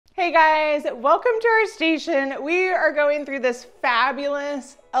Hey guys, welcome to our station. We are going through this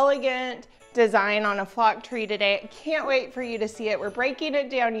fabulous, elegant design on a flock tree today. I can't wait for you to see it. We're breaking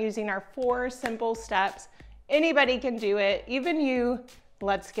it down using our 4 simple steps. Anybody can do it, even you.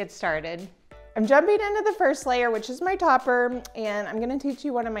 Let's get started. I'm jumping into the first layer, which is my topper, and I'm gonna teach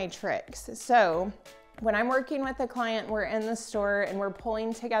you one of my tricks. So when I'm working with a client, we're in the store and we're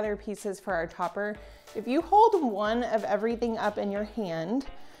pulling together pieces for our topper. If you hold one of everything up in your hand,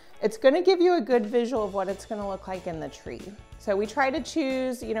 it's gonna give you a good visual of what it's gonna look like in the tree. So we try to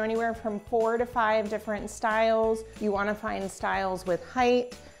choose, anywhere from 4 to 5 different styles. You wanna find styles with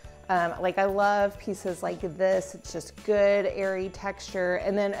height. Like I love pieces like this. It's just good, airy texture.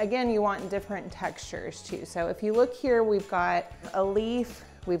 And then again, you want different textures too. So if you look here, we've got a leaf,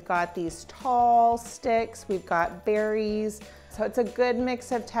 we've got these tall sticks, we've got berries. So it's a good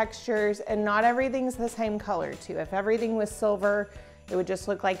mix of textures, and not everything's the same color too. If everything was silver, it would just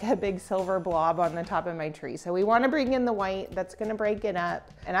look like a big silver blob on the top of my tree. So we want to bring in the white. That's going to break it up.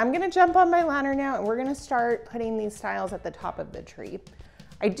 And I'm going to jump on my ladder now, and we're going to start putting these styles at the top of the tree.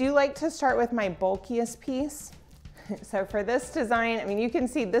 I do like to start with my bulkiest piece. So for this design, you can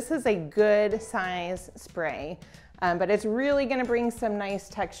see this is a good size spray, but it's really going to bring some nice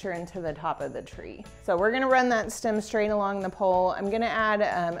texture into the top of the tree. So we're going to run that stem straight along the pole. I'm going to add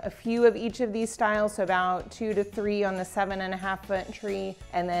a few of each of these styles, so about 2 to 3 on the 7.5 foot tree,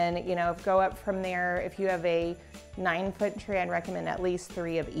 and then go up from there. If you have a 9-foot tree, I'd recommend at least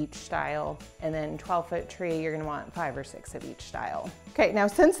 3 of each style, and then 12-foot tree, you're going to want 5 or 6 of each style. Okay, now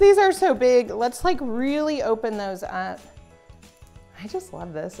since these are so big, let's really open those up. I just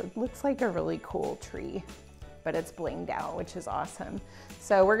love this. It looks like a really cool tree, but it's blinged out, which is awesome.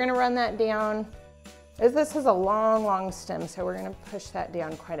 So we're gonna run that down. This is a long stem, so we're gonna push that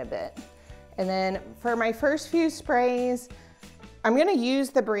down quite a bit. And then for my first few sprays, I'm gonna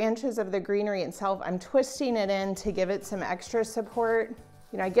use the branches of the greenery itself. I'm twisting it in to give it some extra support.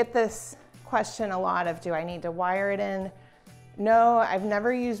 I get this question a lot of, do I need to wire it in? No, I've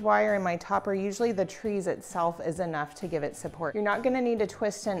never used wire in my topper. Usually the trees itself is enough to give it support. You're not gonna need to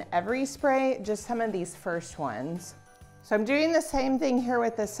twist in every spray, just some of these first ones. So I'm doing the same thing here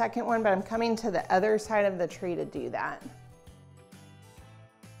with the second one, but I'm coming to the other side of the tree to do that.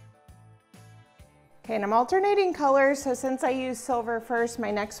 Okay, and I'm alternating colors. So since I used silver first, my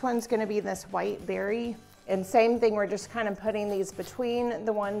next one's gonna be this white berry. And same thing, we're just kind of putting these between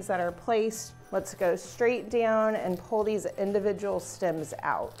the ones that are placed. Let's go straight down and pull these individual stems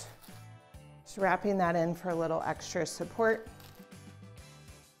out. Just wrapping that in for a little extra support.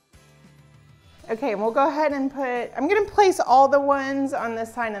 Okay, and we'll go ahead and I'm gonna place all the ones on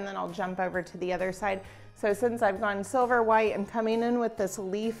this side, and then I'll jump over to the other side. So since I've gone silver, white, I'm coming in with this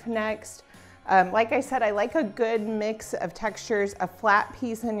leaf next. Like I said, I like a good mix of textures. A flat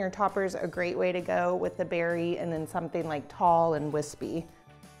piece in your topper is a great way to go with the berry, and then something like tall and wispy.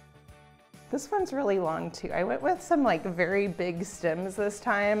 This one's really long too. I went with some very big stems this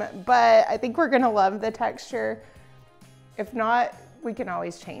time, but I think we're gonna love the texture. If not, we can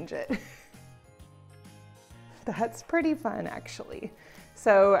always change it. That's pretty fun actually.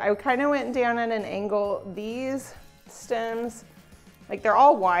 So I kind of went down at an angle. These stems, they're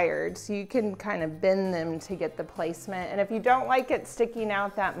all wired, so you can kind of bend them to get the placement. And if you don't like it sticking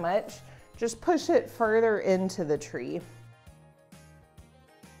out that much, just push it further into the tree.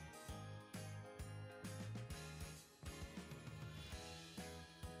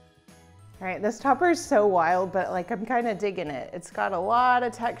 All right, this topper is so wild, but I'm kind of digging it. It's got a lot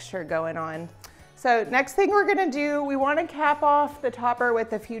of texture going on. So next thing we're gonna do, we wanna cap off the topper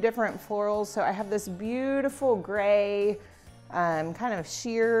with a few different florals. So I have this beautiful gray, kind of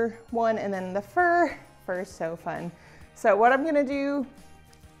sheer one, and then the fur is so fun. So what I'm gonna do,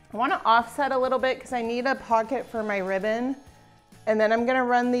 I wanna offset a little bit because I need a pocket for my ribbon, and then I'm gonna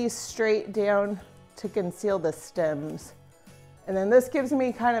run these straight down to conceal the stems. And then this gives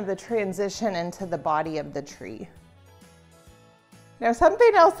me kind of the transition into the body of the tree. Now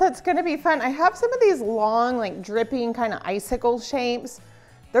something else that's gonna be fun, I have some of these long, dripping kind of icicle shapes.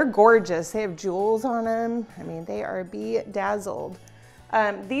 They're gorgeous. They have jewels on them. They are bedazzled.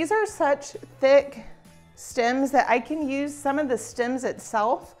 These are such thick stems that I can use some of the stems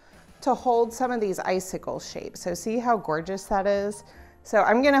itself to hold some of these icicle shapes. So see how gorgeous that is? So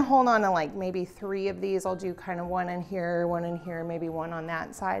I'm gonna hold on to maybe 3 of these. I'll do kind of one in here, maybe one on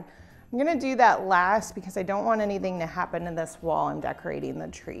that side. I'm gonna do that last because I don't want anything to happen to this while I'm decorating the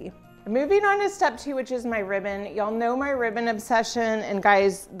tree. Moving on to step 2, which is my ribbon. Y'all know my ribbon obsession, and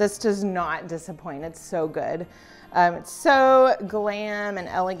guys, this does not disappoint. It's so good. It's so glam and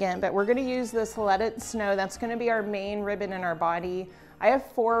elegant, but we're gonna use this Let It Snow. That's gonna be our main ribbon in our body. I have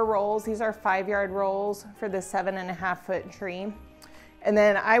 4 rolls. These are 5-yard rolls for the 7.5-foot tree. And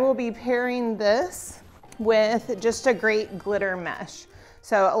then I will be pairing this with just a great glitter mesh.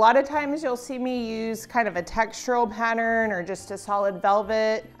 So a lot of times you'll see me use kind of a textural pattern or just a solid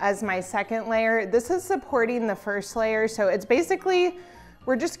velvet as my second layer. This is supporting the first layer. So it's basically,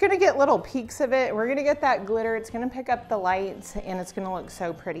 we're just gonna get little peaks of it. We're gonna get that glitter. It's gonna pick up the lights and it's gonna look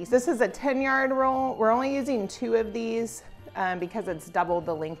so pretty. This is a 10-yard roll. We're only using 2 of these because it's double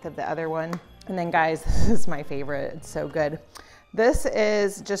the length of the other one. And then guys, this is my favorite. It's so good. This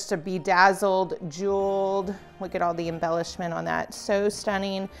is just a bedazzled, jeweled, look at all the embellishment on that, so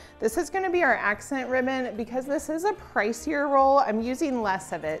stunning. This is gonna be our accent ribbon. Because this is a pricier roll, I'm using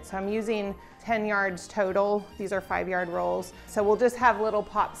less of it. So I'm using 10 yards total. These are 5-yard rolls. So we'll just have little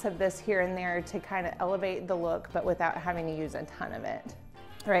pops of this here and there to kind of elevate the look, but without having to use a ton of it.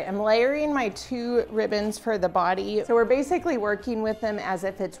 All right, I'm layering my 2 ribbons for the body. So we're basically working with them as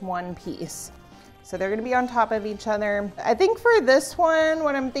if it's one piece. So they're gonna be on top of each other. I think for this one,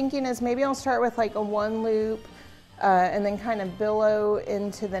 what I'm thinking is maybe I'll start with like a 1 loop and then kind of billow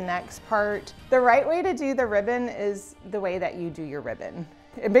into the next part. The right way to do the ribbon is the way that you do your ribbon.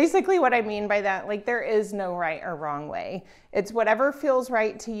 And basically what I mean by that, like there is no right or wrong way. It's whatever feels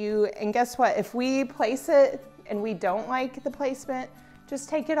right to you. And guess what? If we place it and we don't like the placement, just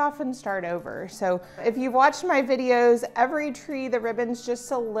take it off and start over. So if you've watched my videos, every tree, the ribbon's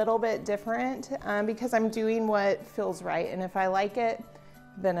just a little bit different because I'm doing what feels right. And if I like it,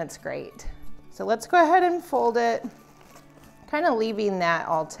 then it's great. So let's go ahead and fold it, kind of leaving that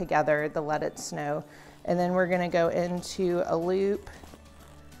all together, the Let It Snow. And then we're gonna go into a loop.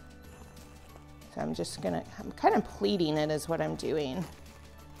 So I'm kind of pleating it is what I'm doing.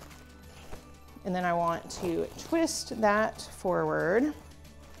 And then I want to twist that forward.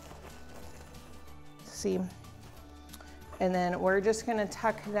 See? And then we're just gonna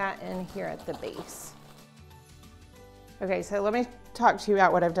tuck that in here at the base. Okay, so let me talk to you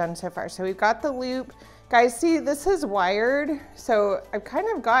about what I've done so far. So we've got the loop. Guys, see, this is wired. So I've kind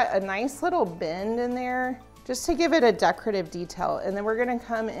of got a nice little bend in there just to give it a decorative detail. And then we're gonna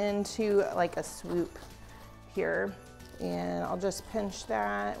come into like a swoop here. And I'll just pinch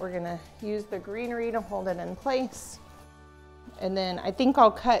that. We're gonna use the greenery to hold it in place. And then I think I'll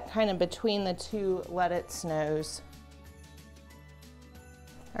cut kind of between the 2 Let It Snows.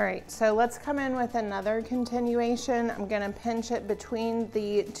 All right, so let's come in with another continuation. I'm gonna pinch it between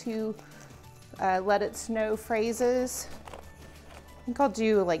the 2 Let It Snow phrases. I think I'll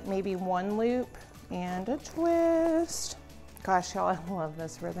do like maybe 1 loop and a twist. Gosh, y'all, I love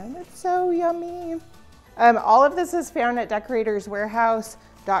this ribbon. It's so yummy. All of this is found at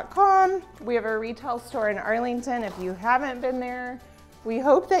decoratorwarehouse.com. We have a retail store in Arlington. If you haven't been there, we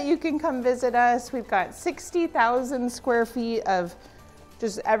hope that you can come visit us. We've got 60,000 square feet of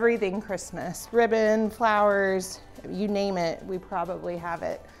just everything Christmas. Ribbon, flowers, you name it, we probably have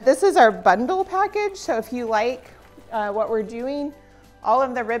it. This is our bundle package. So if you like what we're doing, all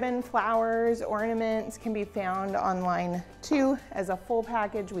of the ribbon, flowers, ornaments can be found online too as a full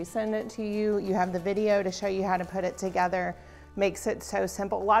package. We send it to you. You have the video to show you how to put it together. Makes it so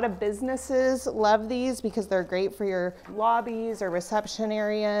simple. A lot of businesses love these because they're great for your lobbies or reception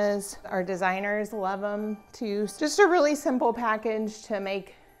areas. Our designers love them too. Just a really simple package to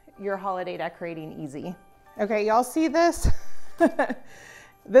make your holiday decorating easy. Okay, y'all see this?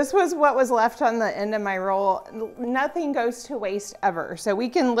 This was what was left on the end of my roll. Nothing goes to waste ever. So we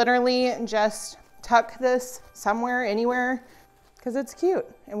can literally just tuck this somewhere, anywhere, because it's cute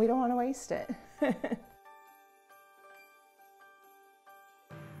and we don't want to waste it.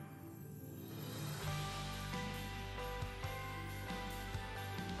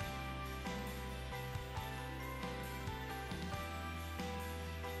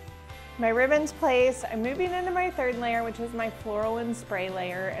 My ribbon's placed. I'm moving into my 3rd layer, which is my floral and spray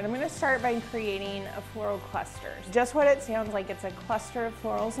layer, and I'm gonna start by creating a floral cluster. Just what it sounds like, it's a cluster of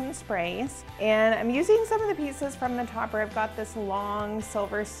florals and sprays. And I'm using some of the pieces from the topper. I've got this long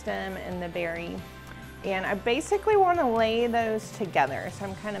silver stem and the berry. And I basically wanna lay those together, so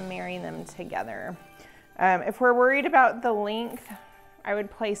I'm kind of marrying them together. If we're worried about the length, I would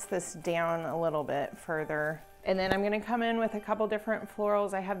place this down a little bit further. And then I'm gonna come in with a couple different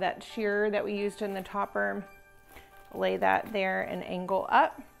florals. I have that sheer that we used in the topper. Lay that there and angle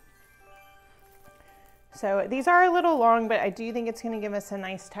up. So these are a little long, but I do think it's gonna give us a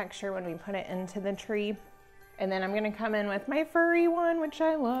nice texture when we put it into the tree. And then I'm gonna come in with my furry one, which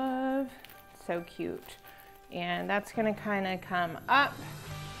I love. So cute. And that's gonna kind of come up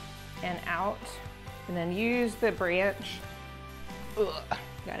and out. And then use the branch. Ugh.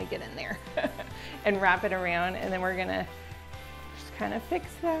 Gotta get in there and wrap it around, and then we're gonna just kind of fix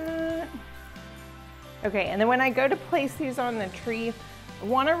that. Okay, and then when I go to place these on the tree, I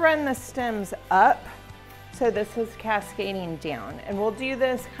want to run the stems up so this is cascading down. And we'll do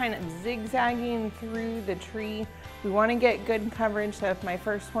this kind of zigzagging through the tree. We want to get good coverage, so if my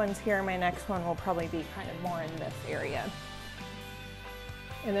first one's here, my next one will probably be kind of more in this area.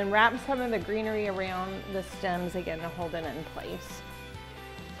 And then wrap some of the greenery around the stems again to hold it in place.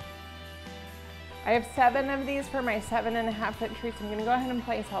 I have 7 of these for my 7.5 foot tree, so I'm gonna go ahead and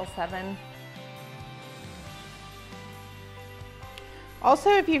place all 7.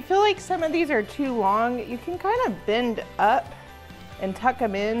 Also, if you feel like some of these are too long, you can kind of bend up and tuck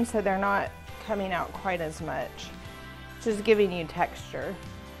them in so they're not coming out quite as much. Just giving you texture.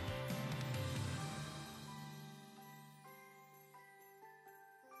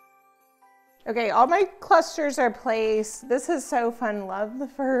 Okay, all my clusters are placed. This is so fun, love the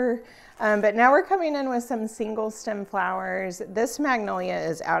fir. But now we're coming in with some single stem flowers. This magnolia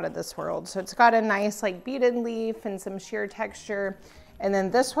is out of this world. So it's got a nice like beaded leaf and some sheer texture. And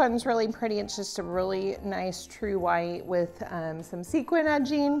then this one's really pretty. It's just a really nice true white with some sequin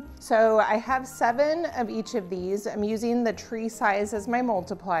edging. So I have 7 of each of these. I'm using the tree size as my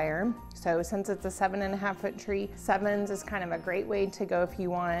multiplier. So since it's a 7.5 foot tree, 7s is kind of a great way to go if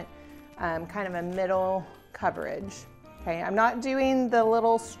you want kind of a middle coverage. Okay, I'm not doing the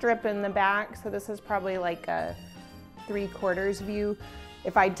little strip in the back, so this is probably like a 3/4 view.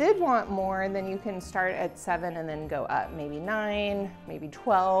 If I did want more, then you can start at 7 and then go up, maybe 9, maybe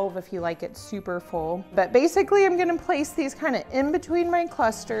 12 if you like it super full. But basically I'm gonna place these kind of in between my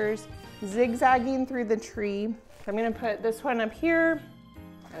clusters, zigzagging through the tree. So I'm gonna put this one up here.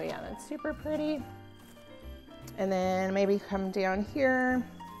 Oh yeah, that's super pretty. And then maybe come down here.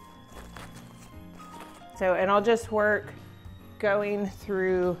 So, and I'll just work going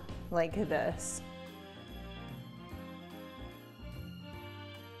through like this.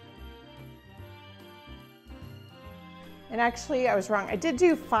 And actually, I was wrong. I did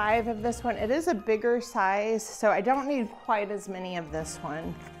do 5 of this one. It is a bigger size, so I don't need quite as many of this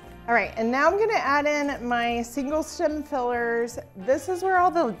one. All right, and now I'm gonna add in my single stem fillers. This is where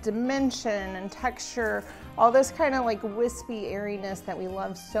all the dimension and texture, all this kind of like wispy airiness that we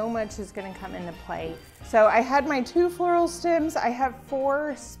love so much is gonna come into play. So I had my 2 floral stems. I have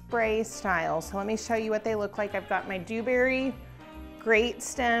 4 spray styles. So let me show you what they look like. I've got my dewberry, great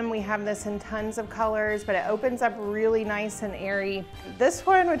stem. We have this in tons of colors, but it opens up really nice and airy. This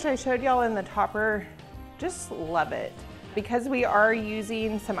one, which I showed y'all in the topper, just love it. Because we are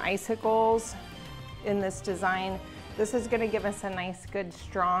using some icicles in this design, this is gonna give us a nice, good,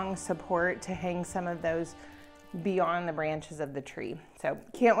 strong support to hang some of those beyond the branches of the tree. So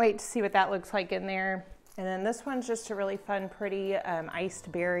can't wait to see what that looks like in there. And then this one's just a really fun, pretty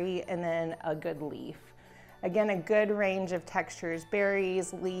iced berry and then a good leaf. Again, a good range of textures,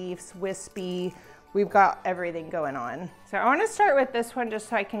 berries, leaves, wispy. We've got everything going on. So I wanna start with this one just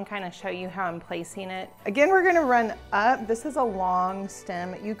so I can kind of show you how I'm placing it. Again, we're gonna run up. This is a long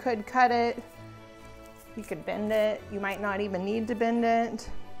stem. You could cut it, you could bend it. You might not even need to bend it,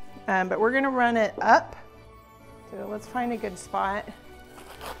 but we're gonna run it up. So let's find a good spot.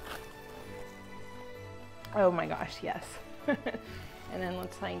 Oh my gosh, yes. And then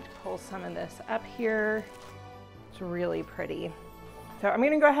let's like pull some of this up here. It's really pretty. So I'm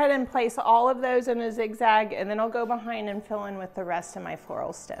gonna go ahead and place all of those in a zigzag, and then I'll go behind and fill in with the rest of my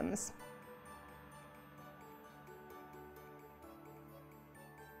floral stems.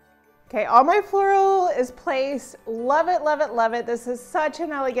 Okay, all my floral is placed. Love it, love it, love it. This is such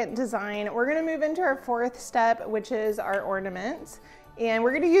an elegant design. We're gonna move into our 4th step, which is our ornaments. And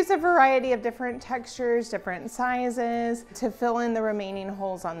we're gonna use a variety of different textures, different sizes to fill in the remaining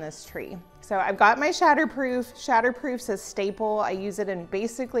holes on this tree. So I've got my shatterproof. Shatterproof's a staple. I use it in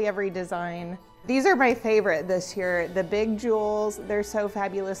basically every design. These are my favorite this year. The big jewels, they're so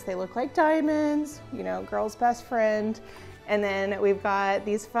fabulous. They look like diamonds, you know, girl's best friend. And then we've got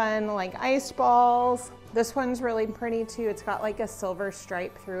these fun like ice balls. This one's really pretty too. It's got like a silver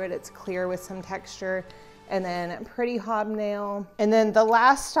stripe through it. It's clear with some texture. And then pretty hobnail. And then the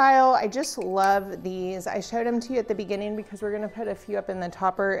last style, I just love these. I showed them to you at the beginning because we're gonna put a few up in the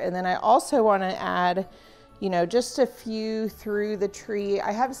topper. And then I also wanna add, you know, just a few through the tree.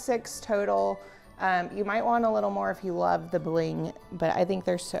 I have 6 total. You might want a little more if you love the bling, but I think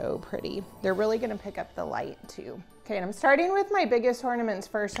they're so pretty. They're really gonna pick up the light too. Okay, and I'm starting with my biggest ornaments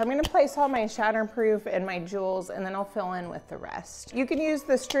first. So I'm gonna place all my shatterproof and my jewels, and then I'll fill in with the rest. You can use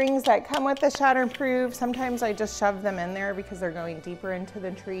the strings that come with the shatterproof. Sometimes I just shove them in there because they're going deeper into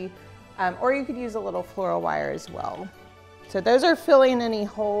the tree, or you could use a little floral wire as well. So those are filling any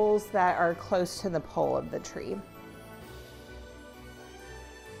holes that are close to the pole of the tree.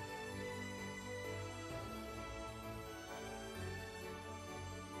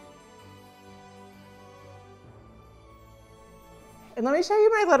 And let me show you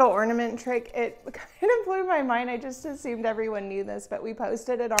my little ornament trick. It kind of blew my mind. I just assumed everyone knew this, but we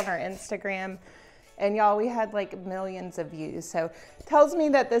posted it on our Instagram. And y'all, we had like millions of views. So it tells me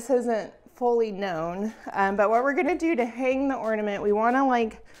that this isn't fully known. But what we're gonna do to hang the ornament, we wanna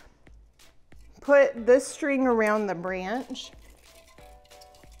like put this string around the branch.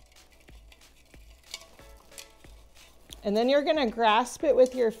 And then you're gonna grasp it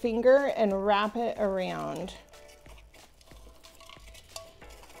with your finger and wrap it around.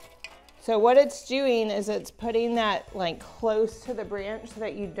 So what it's doing is it's putting that like close to the branch so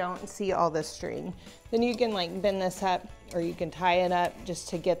that you don't see all the string. Then you can like bend this up or you can tie it up just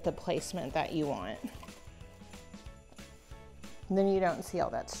to get the placement that you want. And then you don't see all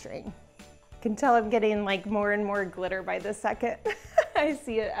that string. I can tell I'm getting like more and more glitter by the second. I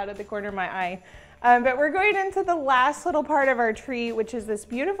see it out of the corner of my eye. But we're going into the last little part of our tree, which is this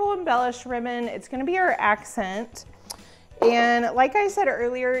beautiful embellished ribbon. It's gonna be our accent. And like I said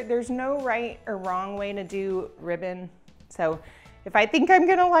earlier, there's no right or wrong way to do ribbon. So if I think I'm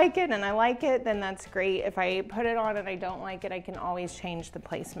gonna like it and I like it, then that's great. If I put it on and I don't like it, I can always change the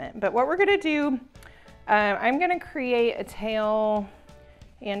placement. But what we're gonna do, I'm gonna create a tail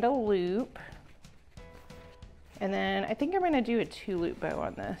and a loop. And then I think I'm gonna do a 2-loop bow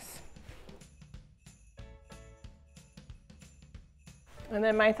on this. And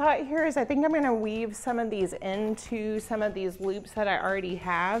then my thought here is I think I'm gonna weave some of these into some of these loops that I already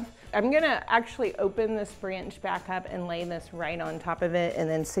have. I'm gonna actually open this branch back up and lay this right on top of it and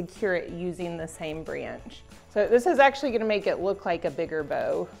then secure it using the same branch. So this is actually gonna make it look like a bigger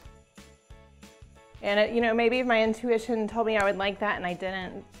bow. And it, you know, maybe if my intuition told me I would like that and I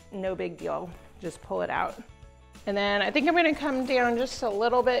didn't, no big deal, just pull it out. And then I think I'm gonna come down just a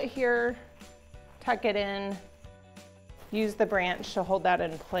little bit here, tuck it in, use the branch to hold that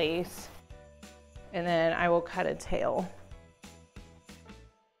in place, and then I will cut a tail.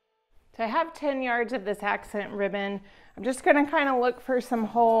 So I have 10 yards of this accent ribbon. I'm just gonna kind of look for some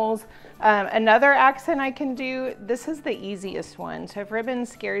holes. Another accent I can do, this is the easiest one. So if ribbon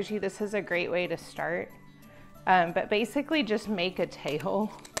scares you, this is a great way to start. But basically just make a tail.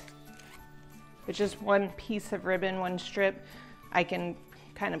 It's just one piece of ribbon, one strip. I can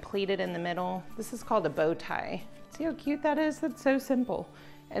kind of pleat it in the middle. This is called a bow tie. See how cute that is? That's so simple.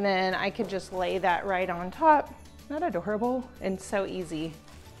 And then I could just lay that right on top. Not adorable and so easy.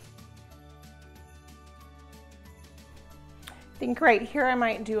 I think right here I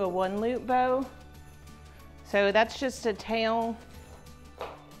might do a 1-loop bow. So that's just a tail,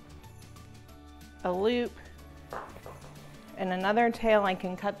 a loop, and another tail. I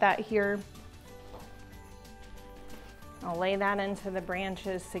can cut that here. I'll lay that into the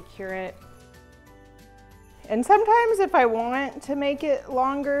branches, secure it. And sometimes if I want to make it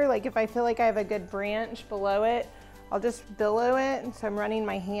longer, like if I feel like I have a good branch below it, I'll just billow it. So I'm running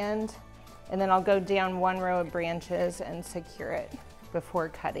my hand and then I'll go down one row of branches and secure it before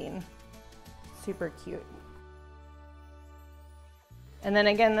cutting. Super cute. And then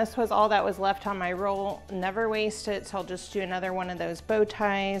again, this was all that was left on my roll. Never waste it, so I'll just do another one of those bow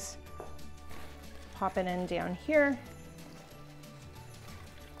ties. Pop it in down here.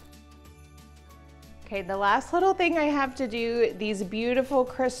 Okay, the last little thing I have to do, these beautiful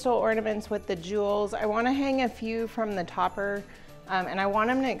crystal ornaments with the jewels. I want to hang a few from the topper and I want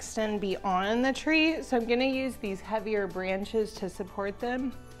them to extend beyond the tree. So I'm going to use these heavier branches to support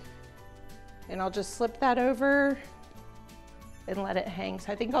them. And I'll just slip that over and let it hang.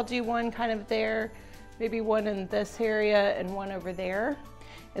 So I think I'll do one kind of there, maybe one in this area and one over there.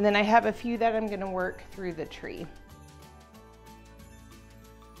 And then I have a few that I'm going to work through the tree.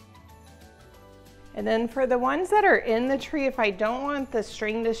 And then for the ones that are in the tree, if I don't want the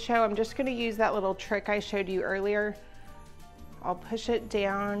string to show, I'm just gonna use that little trick I showed you earlier. I'll push it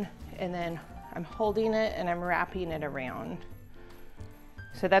down and then I'm holding it and I'm wrapping it around.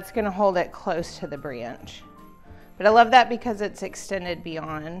 So that's gonna hold it close to the branch. But I love that because it's extended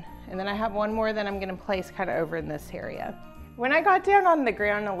beyond. And then I have one more that I'm gonna place kind of over in this area. When I got down on the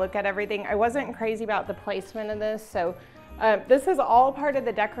ground to look at everything, I wasn't crazy about the placement of this. So this is all part of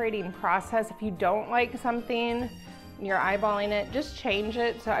the decorating process. If you don't like something, you're eyeballing it, just change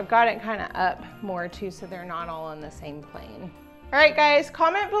it. So I've got it kind of up more too, so they're not all on the same plane. All right, guys,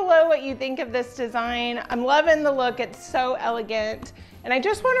 comment below what you think of this design. I'm loving the look, it's so elegant. And I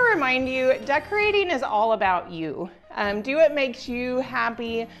just want to remind you, decorating is all about you. Do what makes you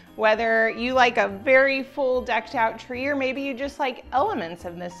happy, whether you like a very full decked out tree or maybe you just like elements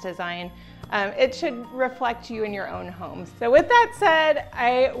of this design. it should reflect you in your own home. So with that said,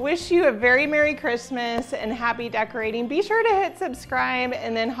 I wish you a very Merry Christmas and happy decorating. Be sure to hit subscribe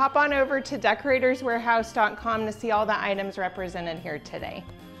and then hop on over to decoratorswarehouse.com to see all the items represented here today.